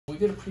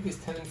did a previous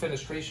tendon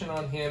fenestration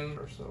on him,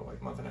 or so, like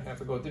a month and a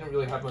half ago. It didn't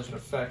really have much of an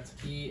effect.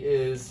 He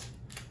is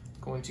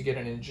going to get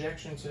an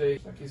injection today.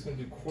 He's going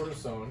to do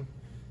cortisone,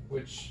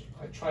 which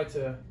I tried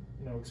to,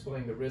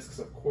 explain the risks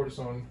of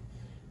cortisone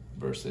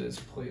versus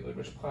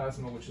platelet-rich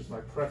plasma, which is my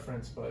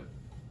preference, but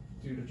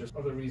due to just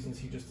other reasons,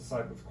 he just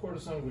decided with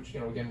cortisone, which,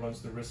 again,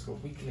 runs the risk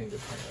of weakening the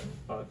tendon.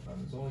 But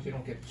as long as you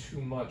don't get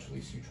too much, at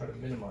least you try to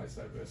minimize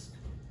that risk.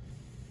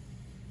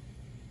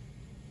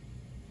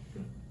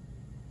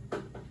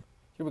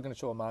 Here we're going to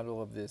show a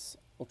model of this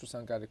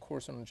ultrasound-guided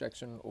cortisone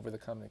injection over the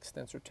common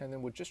extensor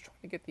tendon. We're just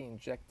trying to get the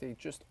injectate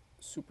just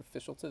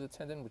superficial to the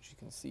tendon, which you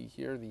can see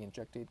here, the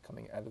injectate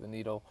coming out of the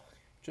needle,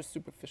 just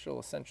superficial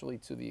essentially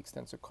to the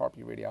extensor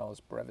carpi radialis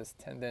brevis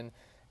tendon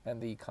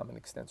and the common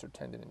extensor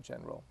tendon in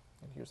general.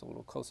 And here's a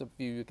little close-up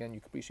view. Again,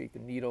 you can appreciate the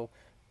needle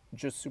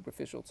just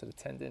superficial to the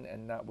tendon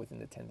and not within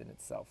the tendon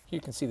itself. Here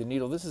you can see the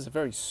needle. This is a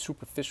very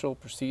superficial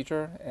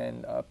procedure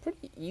and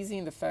pretty easy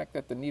in the fact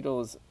that the needle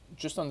is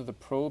just under the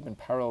probe and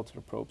parallel to the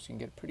probe, so you can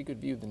get a pretty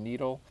good view of the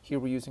needle. Here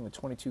we're using a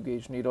 22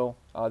 gauge needle.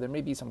 There may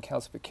be some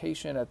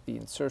calcification at the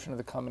insertion of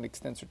the common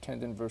extensor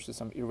tendon versus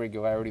some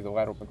irregularity of the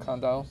lateral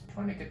epicondyle. I'm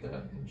trying to get the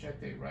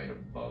injectate right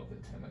above the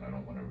tendon. I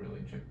don't want to really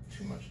inject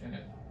too much in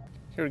it.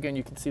 Here again,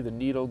 you can see the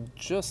needle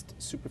just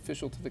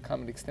superficial to the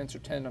common extensor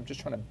tendon. I'm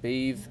just trying to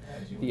bathe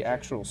the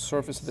actual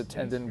surface of the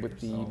tendon with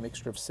the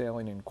mixture of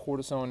saline and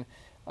cortisone,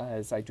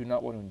 as I do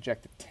not want to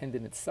inject the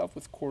tendon itself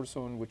with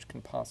cortisone, which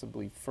can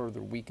possibly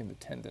further weaken the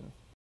tendon.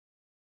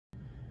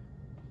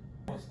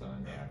 Almost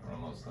done, yeah, we're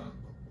almost done.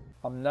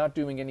 I'm not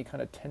doing any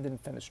kind of tendon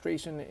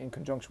fenestration in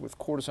conjunction with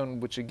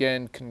cortisone, which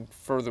again can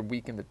further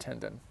weaken the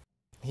tendon.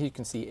 Here you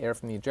can see air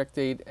from the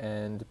injectate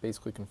and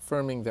basically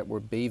confirming that we're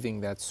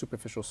bathing that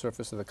superficial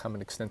surface of the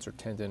common extensor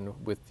tendon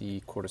with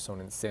the cortisone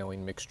and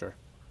saline mixture.